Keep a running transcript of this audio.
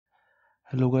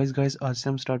Hello guys आज से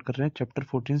हम स्टार्ट कर रहे हैं चैप्टर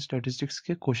 14 स्टैटिस्टिक्स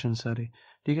के क्वेश्चन सारे।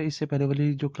 ठीक है, इससे पहले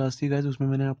वाली जो क्लास थी गाइस उसमें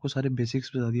मैंने आपको सारे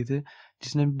बेसिक्स बता दिए थे।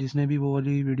 जिसने जिसने भी वो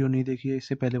वाली वीडियो नहीं देखी है,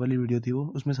 इससे पहले वाली वीडियो थी वो,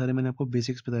 उसमें सारे मैंने आपको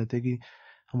बेसिक्स बताए थे कि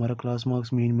हमारा class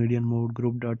marks, mean, median, mode,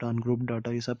 group data, ungroup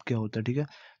data, ये सब क्या होता है। ठीक है,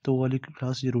 तो वो वाली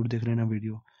क्लास जरूर देख लेना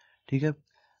वीडियो। ठीक है,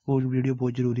 वो वीडियो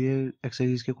बहुत ज़रूरी है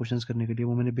एक्सरसाइज के क्वेश्चंस करने के लिए।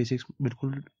 वो मैंने बेसिक्स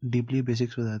बिल्कुल डीपली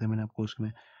बेसिक्स बताए थे मैंने आपको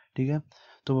उसमें। ठीक है,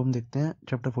 तो अब हम देखते हैं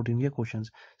चैप्टर 14 के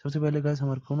क्वेश्चंस। सबसे पहले गाइस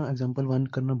हमारे को ना एग्जांपल 1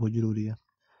 करना बहुत ज़रूरी है।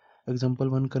 एग्जांपल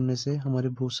 1 करने से हमारे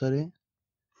बहुत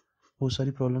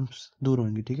सारी प्रॉब्लम्स दूर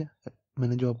होंगी। ठीक है,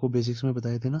 मैंने जो आपको बेसिक्स में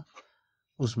बताए थे ना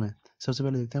उसमें। सबसे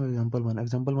पहले देखते हैं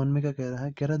एग्जांपल 1 में क्या कह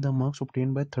रहा है the marks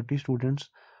obtained by 30 students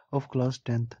of class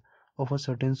 10th of a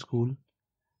certain school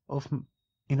of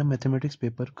in a mathematics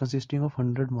paper consisting of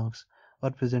 100 marks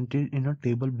are presented in a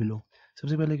table below।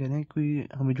 सबसे पहले कह रहे हैं कि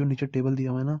हमें जो नीचे टेबल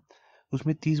दिया हुआ है ना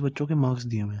उसमें 30 बच्चों के मार्क्स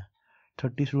दिए हुए हैं,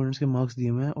 30 स्टूडेंट्स के मार्क्स दिए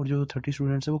हुए हैं, और जो 30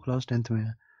 स्टूडेंट्स है वो क्लास 10th में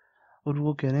है। और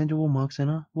वो कह रहे हैं जो वो मार्क्स है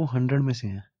ना वो 100 में से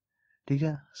हैं। ठीक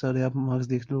है सर, आप मार्क्स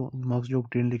देख लो, मार्क्स जो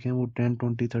ऑब्टेन लिखे हैं वो 10,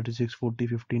 20, 36, 40,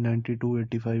 50, 92,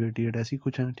 85, 88 ऐसी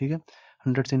कुछ है। ठीक है,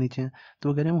 100 से नीचे हैं, तो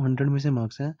वो कह रहे हैं वो 100 में से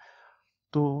मार्क्स हैं।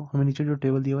 तो हमें नीचे जो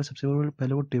टेबल दिया हुआ है सबसे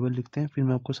पहले वो टेबल लिखते हैं, फिर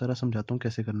मैं आपको सारा समझाता हूँ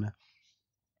कैसे करना है।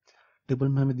 टेबल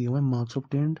में हमें दिया हुआ है मार्क्स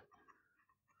ऑब्टेन्ड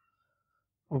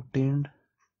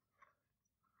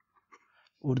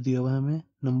और दिया हुआ है हमें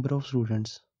नंबर ऑफ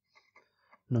स्टूडेंट्स।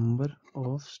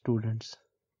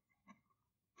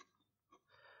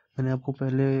 मैंने आपको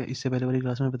इससे पहले वाली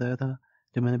क्लास में बताया था,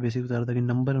 जब मैंने बेसिक बता रहा था कि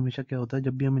नंबर हमेशा क्या होता है,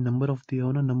 जब भी हमें नंबर ऑफ दिया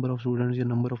हो ना, नंबर ऑफ स्टूडेंट्स या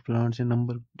नंबर ऑफ प्लांट्स या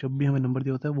नंबर, जब भी हमें नंबर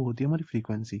दिया होता है वो होती है हमारी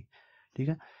फ्रीक्वेंसी। ठीक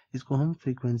है, इसको हम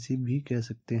फ्रीक्वेंसी भी कह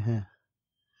सकते हैं।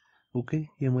 ओके,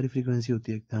 ये हमारी फ्रीक्वेंसी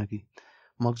होती है एक तरह की।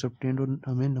 मार्क्स ऑब्टेन्ड और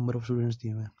हमें नंबर ऑफ स्टूडेंट्स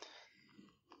दिए हुए हैं।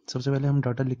 सबसे पहले हम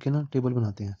डाटा लिख के ना टेबल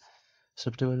बनाते हैं।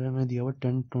 सबसे पहले हमें दिया हुआ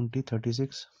 10, 20,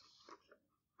 36,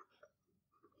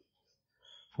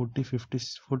 40,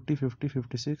 50, 40, 50,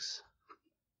 56,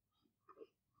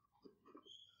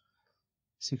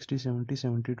 60, 70,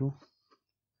 72,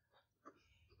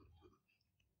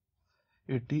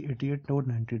 80, 88 और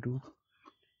 92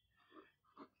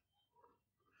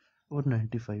 और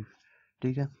 95।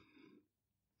 ठीक है,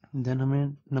 देन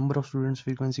हमें नंबर ऑफ स्टूडेंट्स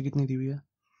फ्रीक्वेंसी कितनी दी हुई है,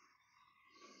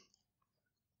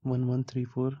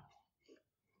 1134,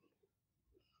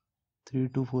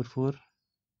 3244,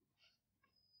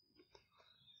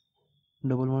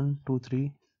 1123,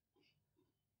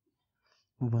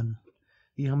 1।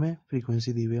 ये हमें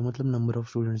फ्रीक्वेंसी दी हुई है, मतलब नंबर ऑफ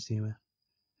स्टूडेंट्स दिए हुए हैं।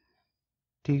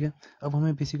 ठीक है, अब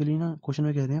हमें बेसिकली ना क्वेश्चन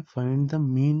में कह रहे हैं find the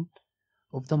mean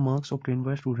of the marks obtained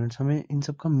by students. हमें इन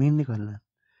सब का मीन निकालना है।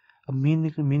 अब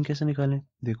मीन कैसे निकालें,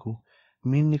 देखो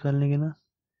मीन निकालने के ना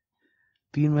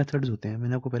 3 मेथड्स होते हैं,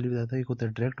 मैंने आपको पहले बताया था। एक होता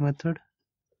है डायरेक्ट मेथड,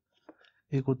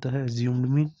 एक होता है एज्यूम्ड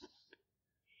मीन,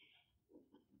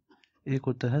 एक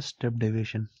होता है step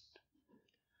deviation.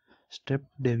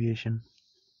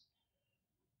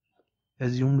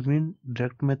 Assumed mean,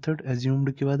 direct method,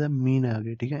 assumed के बाद है मीन है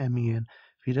आगे। ठीक है, MEN,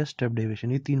 फिर है स्टेप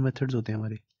डेविएशन। ये 3 मेथड्स होते हैं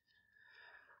हमारे।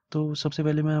 तो सबसे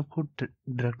पहले मैं आपको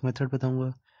डायरेक्ट मेथड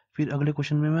बताऊंगा, फिर अगले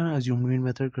क्वेश्चन में मैं एज्यूम्ड मीन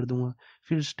मेथड कर दूंगा,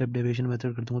 फिर स्टेप डेविएशन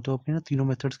मेथड कर दूंगा, तो आपके ना तीनों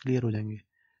मेथड्स क्लियर हो जाएंगे।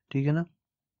 ठीक है ना,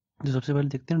 तो सबसे पहले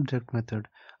देखते हैं डायरेक्ट मेथड।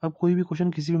 अब कोई भी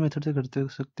क्वेश्चन किसी भी मेथड से करते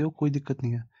सकते हो, कोई दिक्कत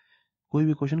नहीं है। कोई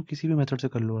भी क्वेश्चन किसी भी मेथड से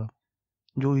कर लो आप,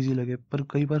 जो इजी लगे। पर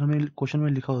कई बार हमें क्वेश्चन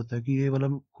में लिखा होता है कि ये वाला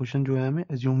क्वेश्चन जो है हमें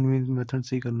एज्यूम्ड मेथड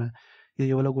से ही करना है, या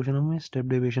ये वाला क्वेश्चन हमें स्टेप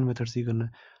डेविएशन मेथड से ही करना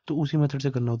है। तो उसी मेथड से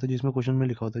करना होता है जिसमें क्वेश्चन में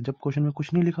लिखा होता है। जब क्वेश्चन में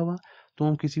कुछ नहीं लिखा हुआ तो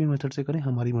हम किसी भी मेथड से करें,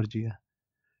 हमारी मर्जी है।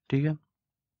 ठीक है,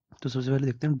 तो सबसे पहले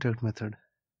देखते हैं डायरेक्ट मेथड।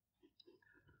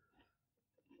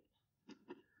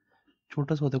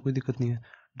 छोटा सा होता है, कोई दिक्कत नहीं है।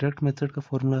 डायरेक्ट मेथड का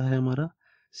फॉर्मूला है हमारा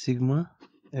सिग्मा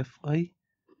FI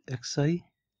XI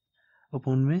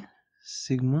अपॉन में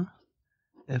सिग्मा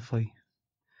FI।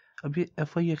 अब ये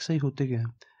FI XI होते क्या है,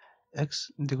 एक्स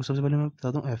देखो, सबसे पहले मैं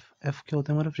बताता हूँ एफ क्या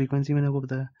होता है हमारा, फ्रीक्वेंसी मैंने आपको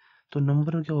बताया। तो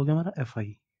नंबर क्या हो गया हमारा, एफ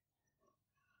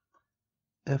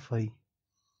आई,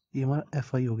 ये हमारा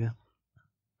FI हो गया।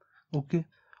 ओके,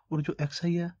 और जो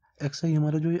XI है, XI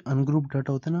हमारा जो ये अनग्रुप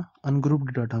डाटा होता है ना,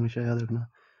 अनग्रुप्ड डाटा हमेशा याद रखना।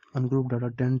 अनग्रुप डाटा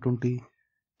 10, 20,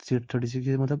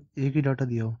 36, मतलब एक ही डाटा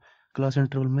दिया हो, क्लास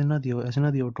इंटरवल में ना दिया हो, ऐसे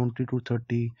ना दिया हो 20 to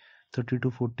 30, 30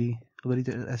 to 40, अगर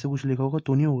ऐसे कुछ लिखा होगा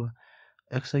तो नहीं होगा।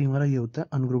 XI हमारा ये होता है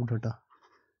अनग्रुप डाटा।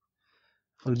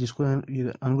 और जिसको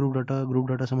ये अनग्रुप डाटा, ग्रुप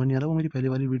डाटा समझ नहीं आ रहा, वो मेरी पहले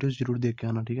वाली वीडियोस जरूर देख के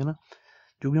आना। ठीक है ना,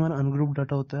 जो भी हमारा अनग्रुप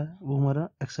डाटा होता है वो हमारा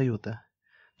XI होता है।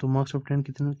 तो मार्क्स ऑफ 10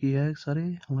 कितने किया है सारे,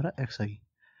 हमारा XI।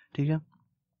 ठीक है,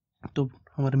 तो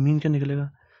हमारा मीन क्या निकलेगा,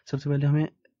 सबसे पहले हमें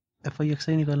FI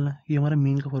XI निकालना है। ये हमारा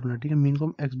मीन का फॉर्मूला है। ठीक है, मीन को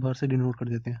हम X बार से डिनोट कर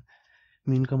देते हैं।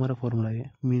 मीन का हमारा फॉर्मूला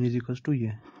है मीन इज इक्वल्स टू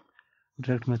ये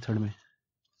डायरेक्ट मेथड में।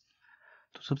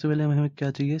 तो सबसे पहले हमें क्या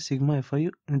चाहिए, सिग्मा एफ आई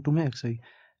इंटू में एक्स आई।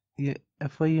 ये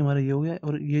एफ आई हमारा ये हो गया,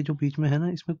 और ये जो बीच में है ना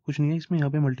इसमें कुछ नहीं है, इसमें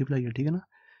यहाँ पे मल्टीप्लाई है, ठीक है ना।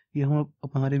 ये हम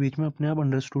हमारे बीच में अपने आप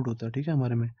अंडरस्टूड होता है, ठीक है,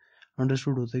 हमारे में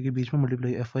अंडरस्टूड होता है कि बीच में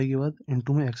मल्टीप्लाई एफ आई के बाद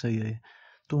इंटू में एक्स आई है।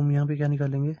 तो हम यहाँ पे क्या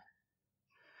निकालेंगे,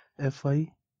 एफ आई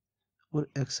और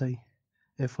x I,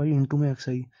 F I into में एक्स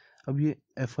आई। अब ये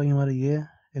एफ आई हमारा ये है,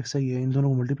 एक्स आई है, इन दोनों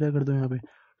को मल्टीप्लाई कर दो यहाँ पे।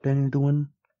 10 × 1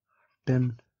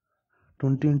 10,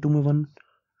 20 × 1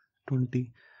 20,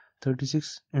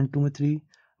 36 × 3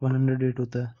 108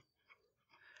 होता है,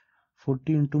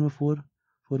 40 × 4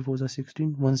 4 4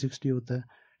 16 160 होता है,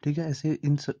 ठीक है। ऐसे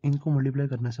इनको मल्टीप्लाई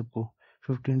करना है सबको,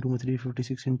 50 × 3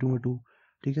 56 × 2,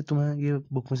 ठीक है। तो मैं ये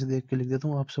बुक में से देख के लिख देता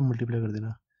हूँ, आप सब मल्टीप्लाई कर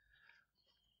देना।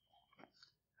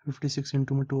 56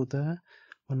 × 2 होता है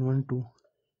 112,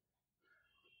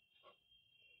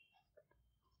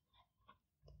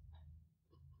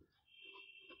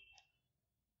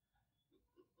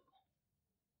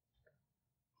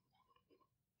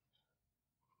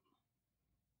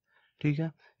 ठीक है।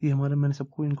 ये हमारा मैंने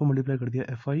सबको इनको मल्टीप्लाई कर दिया,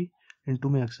 एफ आई इंटू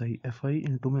में x I, F I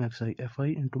into में x I, F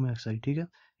I into में एक्स आई, ठीक है।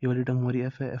 ये वाली टर्म हमारी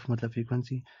एफ है, एफ मतलब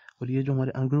फ्रीक्वेंसी, और ये जो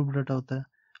हमारे अनग्रुप डाटा होता है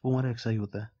वो हमारा एक्स आई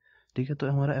होता है, ठीक है। तो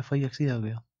हमारा एफ आई एक्स आई आ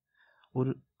गया,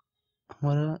 और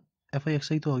हमारा एफ आई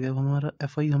एक्स आई तो आ गया, हमारा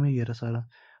एफ आई हमें ये रहा सारा,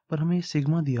 पर हमें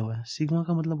सिग्मा दिया हुआ है। सिग्मा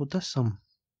का मतलब होता है सम,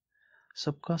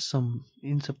 सबका सम,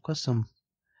 इन सबका सम।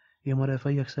 ये हमारा एफ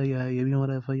आई एक्स आई है, ये भी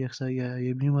हमारा एफ आई एक्स आई है,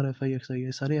 ये भी हमारा एफ आई एक्स आई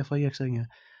है, सारे एफ आई एक्स आई हैं।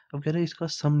 अब कह रहे हैं इसका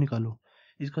सम निकालो,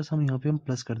 इसका सम यहाँ पे हम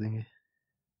प्लस कर देंगे,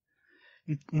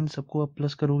 इन सबको आप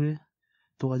प्लस करोगे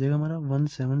तो आ जाएगा हमारा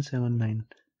 1779,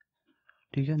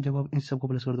 ठीक है। जब आप इन सबको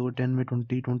प्लस कर दोगे, 10 में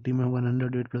 20, 20 में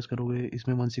 108 प्लस करोगे,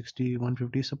 इसमें 160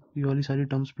 150 सब ये वाली सारी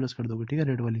टर्म्स प्लस कर दोगे, ठीक है,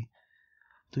 रेड वाली।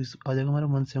 तो इस आ जाएगा हमारा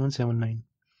 1779।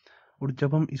 और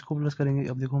जब हम इसको प्लस करेंगे,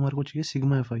 अब देखो हमारे को चाहिए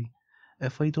sigma F I.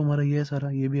 F I तो हमारा ये है सारा,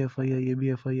 ये भी एफ आई है, ये भी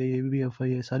एफ आई है, ये भी एफ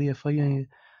आई है, सारी एफ आई है ये।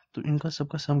 तो इनका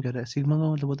सबका सम कह रहा है, सिग्मा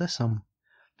का मतलब होता है सम,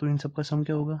 तो इन सबका सम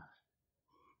क्या होगा,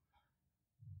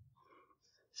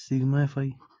 सिग्मा एफ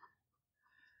आई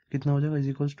कितना हो जाएगा, इज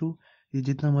इक्वल्स टू, ये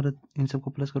जितना हमारा इन सबको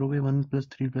प्लस करोगे 1 +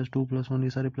 3 + 2 + 1 ये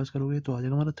सारे प्लस करोगे तो आ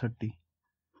जाएगा हमारा 30,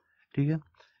 ठीक है।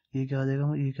 ये क्या आ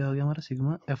जाएगा, ये क्या आ गया हमारा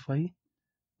सिग्मा एफ आई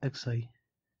एक्स आई,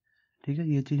 ठीक है।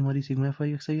 ये चीज हमारी सिग्मा एफ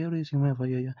आई एक्स आई है, और ये सिग्मा एफ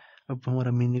आई आई है। अब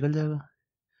हमारा मीन निकल जाएगा,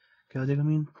 क्या आ जाएगा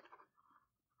mean,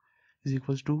 is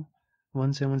equals to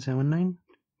 1779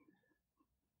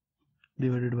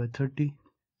 divided by 30,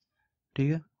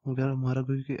 ठीक है। अगर हमारा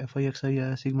क्योंकि एफ आई एक्स आई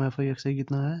आया, सिग्मा एफ आई एक्स आई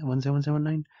कितना है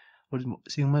 1779, और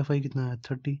सिग्मा एफ आई कितना है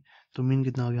 30, तो मीन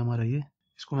कितना आ गया हमारा ये।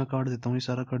 इसको मैं काट देता हूँ, ये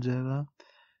सारा कट जाएगा,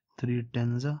 3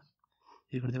 10 जा,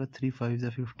 ये कट जाएगा, 3 5 जा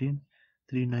 15,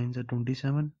 3 9 जा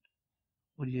 27,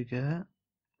 और ये क्या है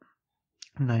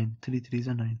 9, 3 3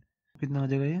 जा 9, कितना आ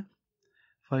जाएगा ये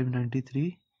 593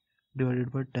 divided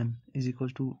by 10 is equal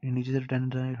to, नीचे से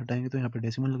 10 हटाएंगे तो यहाँ पे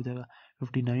डेसिमल लग जाएगा,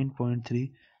 59.3,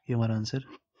 ये हमारा आंसर।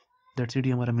 दैट्स इट,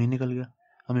 ये हमारा मीन निकल गया।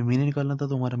 हमें मीन निकालना था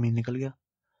तो हमारा मीन निकल गया,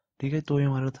 ठीक है। तो ये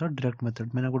हमारा था डायरेक्ट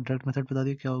मेथड, मैंने आपको डायरेक्ट मेथड बता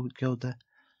दिया क्या होता है,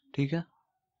 ठीक है।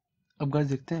 अब गाइस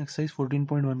देखते हैं एक्सरसाइज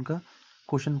 14.1 का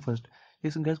क्वेश्चन फर्स्ट।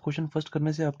 इस गाइस क्वेश्चन फर्स्ट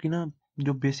करने से आपकी ना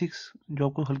जो बेसिक्स, जो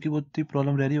आपको हल्की बहुत ही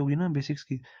प्रॉब्लम रह रही होगी ना बेसिक्स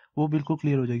की, वो बिल्कुल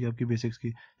क्लियर हो जाएगी आपकी बेसिक्स की।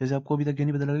 जैसे आपको अभी तक ये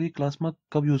नहीं पता लगा कि क्लास मार्क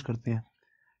कब यूज करते हैं,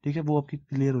 ठीक है, वो आपकी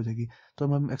क्लियर हो जाएगी। तो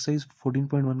अब हम एक्सरसाइज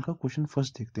 14.1 का क्वेश्चन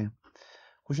फर्स्ट देखते हैं।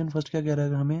 क्वेश्चन फर्स्ट क्या कह रहा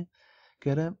है हमें,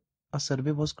 कह रहा है अ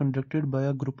सर्वे was conducted by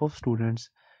a group of students.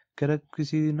 कह रहा है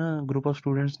किसी ना ग्रुप ऑफ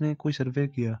स्टूडेंट्स ने कोई सर्वे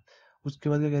किया, उसके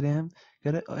बाद क्या कह रहे हैं,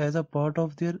 कह रहे as a part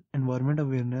of their environment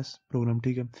awareness programme,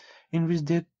 ठीक है, इन विच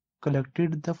they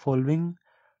collected the following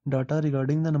data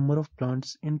regarding the number of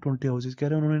plants in 20 houses. कह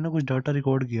रहे हैं उन्होंने ना कुछ डाटा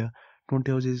रिकॉर्ड किया 20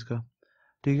 हाउसेज का,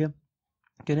 ठीक है।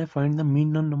 कह रहे हैं find the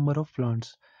mean number of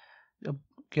plants. अब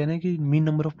कह रहे हैं कि मीन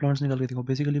नंबर ऑफ प्लांट्स निकाल के देखो,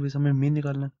 बेसिकली बस हमें मीन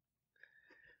निकालना है।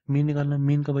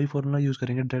 मीन का वही फॉर्मूला यूज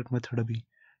करेंगे डायरेक्ट मेथड अभी,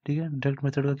 ठीक है। डायरेक्ट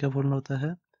मेथड का क्या फॉर्मूला होता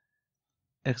है,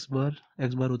 एक्स बार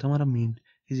होता है हमारा mean,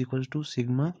 is equal to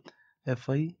sigma F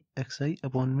I x I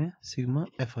upon में सिग्मा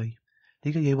एफ आई,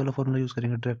 ठीक है। ये वाला फॉर्मूला यूज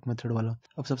करेंगे डायरेक्ट मेथड वाला।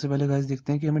 अब सबसे पहले गाइस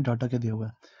देखते हैं कि हमें डाटा क्या दिया हुआ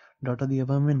है। डाटा दिया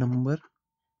हुआ है हमें number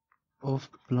of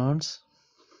plants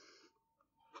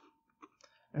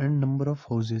and number of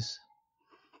houses,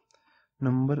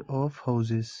 number of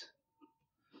houses.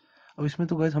 अब इसमें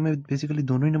तो गाइस हमें बेसिकली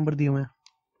दोनों ही नंबर दिए हुए हैं।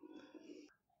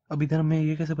 अब इधर हमें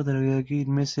ये कैसे पता लगेगा कि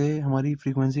इनमें से हमारी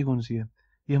फ्रीक्वेंसी कौन सी है,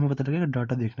 ये हमें पता लगेगा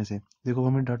डाटा देखने से। देखो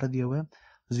हमें डाटा दिया हुआ है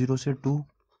 0 से 2,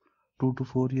 2 to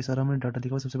 4, ये सारा हमें डाटा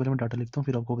दिया हुआ है। सबसे पहले मैं डाटा लिखता हूँ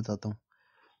फिर आपको बताता हूँ।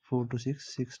 4 to 6,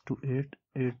 6 to 8,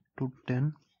 8 to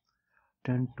 10,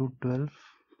 10 to 12,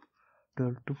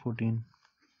 12 to 14,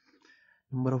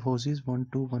 number of houses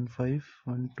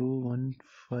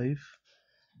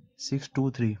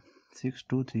 1215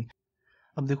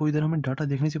 अब देखो इधर हमें डाटा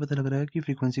देखने से पता लग रहा है कि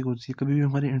फ्रीक्वेंसी कौन सी है। कभी भी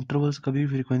हमारे इंटरवल्स कभी भी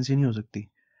फ्रीक्वेंसी नहीं हो सकती,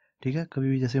 ठीक है। कभी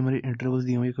भी जैसे हमारे इंटरवल्स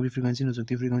दिए हुए कभी फ्रीक्वेंसी नहीं हो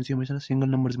सकती, फ्रीक्वेंसी हमेशा सिंगल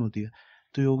नंबर्स में होती है।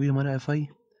 तो ये होगी हमारा एफ आई।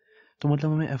 तो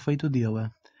मतलब हमें एफ आई तो दिया हुआ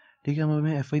है, ठीक है,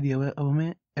 हमें एफ आई दिया हुआ है। अब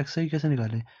हमें एक्स आई कैसे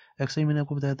निकालें? एक्स आई मैंने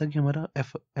आपको बताया था कि हमारा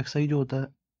एक्स आई जो होता है,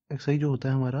 एक्स आई जो होता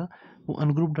है हमारा, वो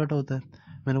अनग्रुप डाटा होता है।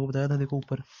 मैंने आपको बताया था, देखो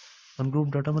ऊपर, अनग्रुप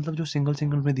डाटा मतलब जो सिंगल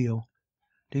सिंगल में दिया हो,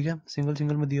 ठीक है, सिंगल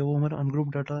सिंगल में दिया हुआ हमारा अनग्रुप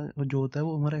डाटा जो होता है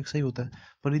वो हमारा एक्स आई होता है।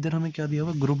 पर इधर हमें क्या दिया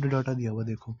हुआ? ग्रुप्ड डाटा दिया हुआ,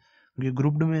 देखो ये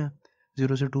ग्रुप्ड में है,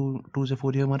 0 से 2, 2 से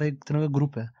 4, ये हमारा एक तरह का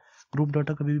ग्रुप है। ग्रुप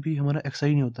डाटा कभी भी हमारा एक्स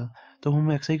आई नहीं होता। तो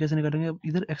हम एक्स आई कैसे निकालेंगे? अब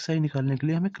इधर एक्स आई निकालने के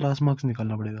लिए हमें क्लास मार्क्स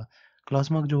निकालना पड़ेगा।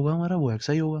 क्लास मार्क जो होगा हमारा वो एक्स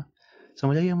आई होगा।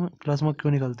 समझ आइए हम क्लास मार्क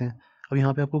क्यों निकालते हैं? अब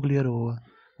यहाँ पे आपको क्लियर होगा,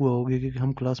 वो होगी कि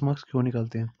हम क्लास मार्क्स क्यों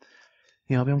निकालते हैं।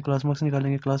 यहाँ पे हम क्लास मार्क्स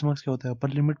निकालेंगे। क्लास मार्क्स क्या होता है? Upper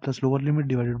limit plus lower limit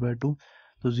divided by 2।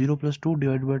 तो 0 + 2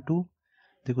 डिवाइडेड बाय 2,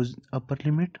 देखो upper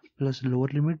limit plus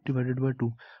lower limit divided by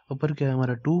 2। अपर क्या है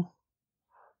हमारा 2,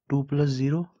 2 +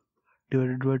 0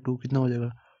 डिवाइडेड बाय 2 कितना हो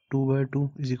जाएगा? 2/2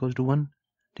 इज इक्वल टू 1,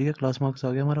 ठीक है। क्लास मार्क्स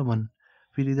आ गया हमारा 1।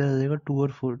 फिर इधर आ जाएगा 2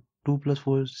 और 4, 2 +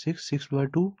 4 6,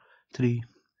 6/2 3,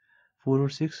 4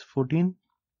 और 6 14,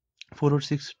 4 और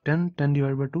 6 10, 10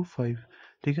 डिवाइड बाय 2 5,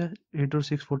 ठीक है। 8 और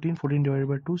 6 14, 14 डिवाइड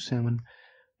बाय 2 7,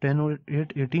 10 और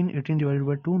 8 18, 18 डिवाइडेड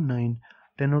बाय 2 9,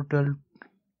 10 और 12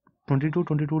 22,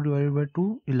 22 डिवाइडेड बाय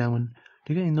 2 11,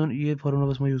 ठीक है। इन दोनों ये फॉर्मूला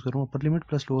बस मैं यूज़ कर रहा हूँ, upper limit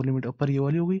plus lower limit. अपर ये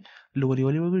वाली होगी, लोअर ये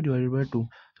वाली होगी, डिवाइडेड बाय 2।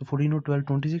 तो 14 और 12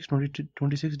 26,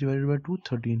 26 डिवाइडेड बाय 2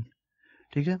 13,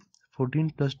 ठीक है। 14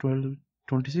 + 12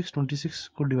 26, 26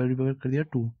 को डिवाइड कर दिया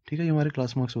 2, ठीक है। ये हमारे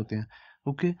क्लास मार्क्स होते हैं।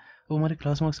 ओके, अब हमारे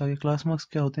क्लास मार्क्स आ गए। क्लास मार्क्स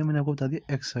क्या होते हैं मैंने आपको बता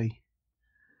दिया, एक्स आई।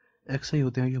 एक्स आई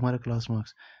होते हैं ये हमारे क्लास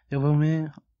मार्क्स।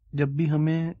 जब भी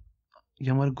हमें ये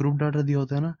हमारा ग्रुप डाटा दिया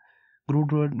होता है ना,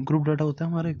 ग्रुप डाटा होता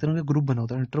है हमारा, एक तरह का ग्रुप बना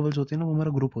होता है, इंटरवल्स होते हैं ना, वो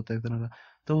हमारा ग्रुप होता है एक तरह का।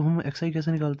 तो हम एक्स आई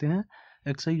कैसे निकालते हैं?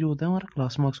 एक्स आई जो होता है हमारा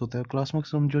क्लास मार्क्स होता है। क्लास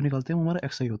मार्क्स हम जो निकालते हैं वो हमारा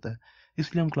एक्स आई होता है,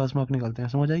 इसलिए हम क्लास मार्क निकालते हैं।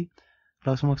 समझ आई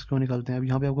क्लास मार्क्स क्यों निकालते हैं? अब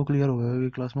यहाँ पे आपको क्लियर होगा कि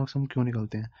क्लास मार्क्स हम क्यों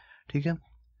निकालते हैं, ठीक है।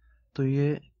 तो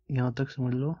ये यहाँ तक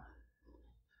समझ लो,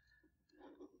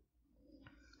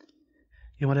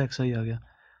 ये हमारा एक्स आई आ गया।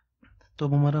 तो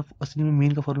अब हमारा असली में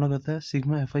मीन का फॉर्मूला कहता है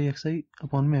sigma F I x I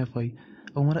upon में एफ आई।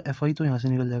 अब हमारा एफ आई तो यहाँ से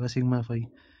निकल जाएगा, sigma F I,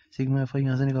 sigma F I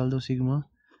यहाँ से निकाल दो, sigma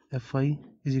F I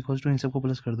is equal to, इन सबको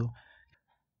प्लस कर दो,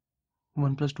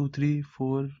 1 + 2 3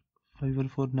 4, 5 और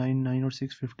 4 9, 9 और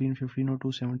 6 15, 15 और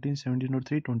 2 17, 17 और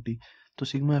 3 20। तो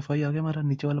सिग्मा एफ आई आ गया हमारा,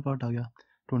 नीचे वाला पार्ट आ गया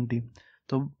 20।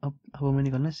 तो अब हमें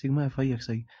निकालना है सिग्मा एफ आई एक्स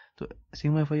आई। तो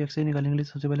सिग्मा एफ आई एक्स आई निकालने के लिए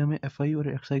सबसे पहले हमें एफ आई और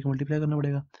एक्स आई को मल्टीप्लाई करना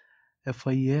पड़ेगा। एफ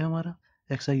आई है हमारा,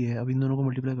 एक्स आई है। अब इन दोनों को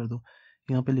मल्टीप्लाई कर दो।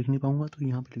 यहाँ पे लिख नहीं पाऊंगा तो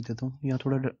यहाँ पे लिख देता हूँ। यहाँ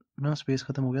थोड़ा ना स्पेस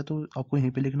खत्म हो गया, तो आपको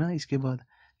यहीं पे लिखना है। इसके बाद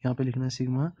यहाँ पे लिखना है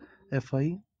सिग्मा एफ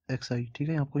आई एक्स आई, ठीक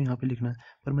है। आपको यहाँ पे लिखना है,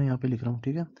 पर मैं यहाँ पे लिख रहा हूँ,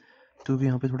 ठीक है, क्योंकि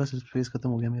यहाँ पे थोड़ा सा स्पेस खत्म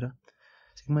हो गया मेरा।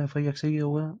 सिग्मा एफ आई एक्स आई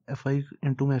होगा, एफ आई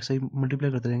इंटू में एक्स आई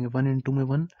मल्टीप्लाई करते रहेंगे। 1 इंटू में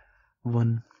 1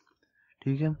 1,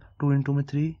 ठीक है। 2 इंटू में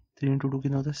 3, 3 इंटू 2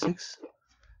 कितना होता है 6।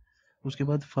 उसके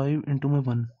बाद 5 इंटू में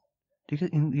 1, ठीक है।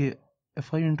 इन ये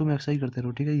एफ आई इंटू में एक्स आई करते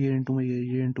रहो, ठीक है। ये इंटू में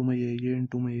ये इंटू में ये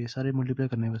इंटू में ये सारे मल्टीप्लाई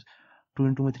करने हैं बस। 2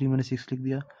 इंटू में 3 मैंने 6 लिख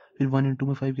दिया। फिर 1 इंटू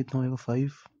में 5 कितना होगा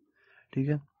 5, ठीक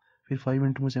है। फिर 5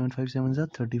 इंटू में 7, 5 7 जा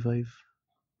 35,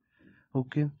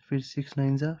 ओके। फिर 6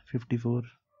 9 जा 54,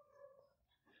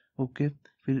 ओके।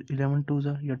 फिर 11 2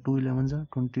 जा या 2 11 जा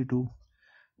 22,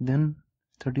 देन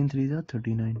 13 3 जा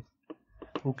 39,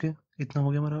 ओके। इतना हो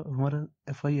गया हमारा हमारा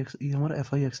एफ आई एक्स, ये हमारा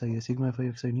एफ आई एक्स आई है, सिग्मा एफ आई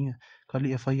एक्स आई नहीं है,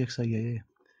 खाली एफ आई एक्स आई है ये।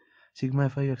 सिग्मा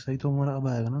एफ आई एक्स आई तो हमारा अब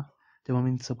आएगा ना जब हम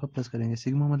इन सबका प्लस करेंगे।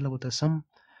 सिग्मा मतलब होता है सम।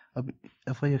 अब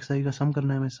एफ आई एक्स आई का सम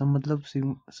करना है हमें। सम मतलब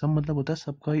सम मतलब होता है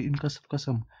सबका, इनका सबका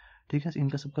सम, ठीक है,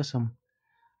 इनका सबका सम,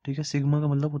 ठीक है। सिग्मा का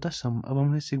मतलब होता है सम। अब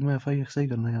हमें सिग्मा एफ आई एक्स आई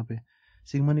करना है, यहाँ पे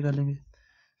सिग्मा निकालेंगे।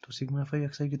 तो सिग्मा एफ आई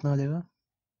एक्स आई कितना आ जाएगा?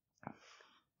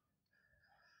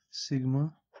 सिग्मा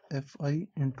एफ आई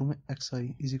इंटू में x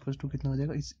I is equal to कितना आ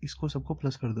जाएगा? इसको सबको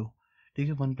प्लस कर दो, ठीक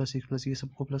है। 1 + 6 + ये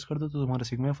सबको प्लस कर दो, तो हमारा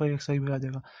सिग्मा एफ आई एक्स आई भी आ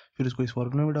जाएगा। फिर इसको इस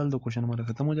फॉर्मूले में डाल दो, क्वेश्चन हमारा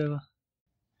खत्म हो जाएगा।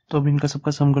 तो अब इनका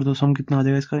सबका सम कर दो। सम कितना आ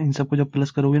जाएगा इसका? इन सबको जब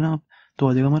प्लस करोगे ना आप, तो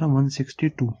आ जाएगा हमारा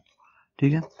 162,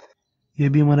 ठीक है। ये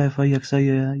भी हमारा एफ आई एक्स आई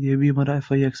है, ये भी हमारा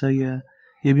एफ आई एक्स आई है,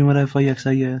 ये भी हमारा एफ आई एक्स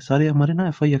आई है, सारे हमारे ना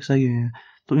एफ आई एक्स आई हैं।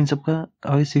 तो इन सबका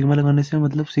आगे सिग्मा लगाने से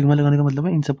मतलब, सिग्मा लगाने का मतलब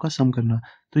है इन सबका सम करना।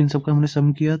 तो इन सबका हमने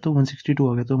सम किया तो 162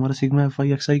 आ गया। तो हमारा सिग्मा एफ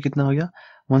आई एक्स आई कितना आ गया?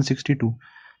 162।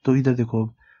 तो इधर देखो,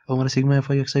 अब हमारा सिग्मा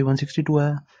एफ आई एक्स आई 162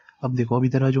 आया। अब देखो, अब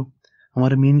इधर आ जाओ,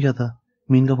 हमारा मीन क्या था?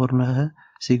 मीन का फॉर्मूला है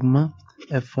sigma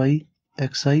F I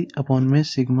x I upon में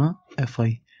सिग्मा एफ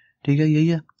आई, ठीक है, यही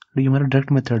है। ये हमारा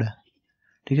डायरेक्ट मेथड है,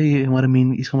 ठीक है, ये हमारा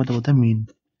मीन, इसका मतलब होता है मीन,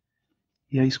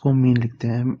 या इसको हम मीन लिखते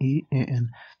हैं MEAN।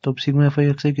 तो अब सिग्मा एफ आई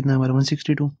एक्स आई कितना है हमारा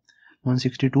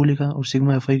 162 लिखा, और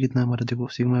सिग्मा एफ आई कितना है हमारा, देखो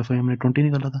सिग्मा एफ आई हमने 20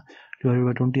 निकाला था, डिवाइडेड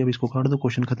बाई 20। अब इसको काट दो,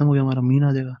 क्वेश्चन खत्म हो गया, हमारा मीन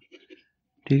आ जाएगा।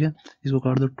 ठीक है, इसको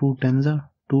काट दो, 2 10 जा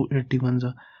 2 81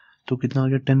 जा, तो कितना आ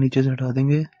गया, 10 नीचे से हटा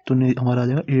देंगे तो हमारा आ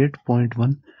जाएगा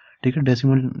 8.1। ठीक है,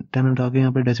 डेसिमल 10 हटा के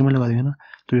यहाँ पे डेसिमल लगा देंगे ना,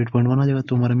 तो 8.1 आ जाएगा,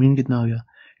 तो हमारा मीन कितना आ गया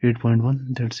 8.1।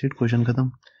 दैट्स इट, क्वेश्चन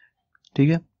खत्म। ठीक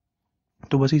है,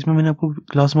 तो बस इसमें मैंने आपको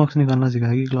क्लास मार्क्स निकालना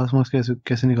सिखाया कि क्लास मार्क्स कैसे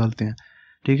कैसे निकालते हैं।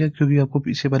 ठीक है, क्योंकि आपको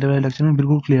इससे पहले वाले लेक्चर में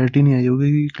बिल्कुल क्लियरिटी नहीं आई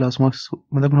होगी कि क्लास मार्क्स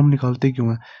मतलब हम निकालते क्यों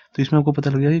हैं, तो इसमें आपको पता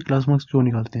लग जाएगा कि क्लास मार्क्स क्यों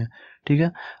निकालते हैं। ठीक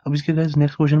है, अब इसके गाइस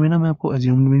नेक्स्ट क्वेश्चन में ना मैं आपको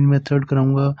अज्यूमिंग मेथड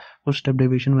कराऊंगा और स्टेप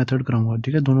डेविएशन मेथड कराऊंगा।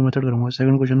 ठीक है, दोनों मेथड कराऊंगा।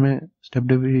 सेकंड क्वेश्चन में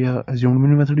स्टेप या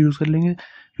अज्यूमिंग मेथड यूज कर लेंगे,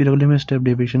 फिर अगले में स्टेप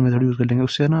डेविएशन मेथड यूज कर लेंगे।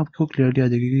 उससे ना आपको क्लियरिटी आ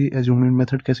जाएगी कि अज्यूमिंग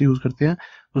मेथड कैसे यूज करते हैं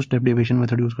और स्टेप डेविएशन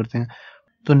मेथड यूज करते हैं।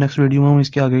 तो नेक्स्ट वीडियो में हम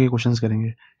इसके आगे के क्वेश्चंस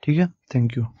करेंगे। ठीक है,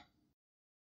 थैंक यू।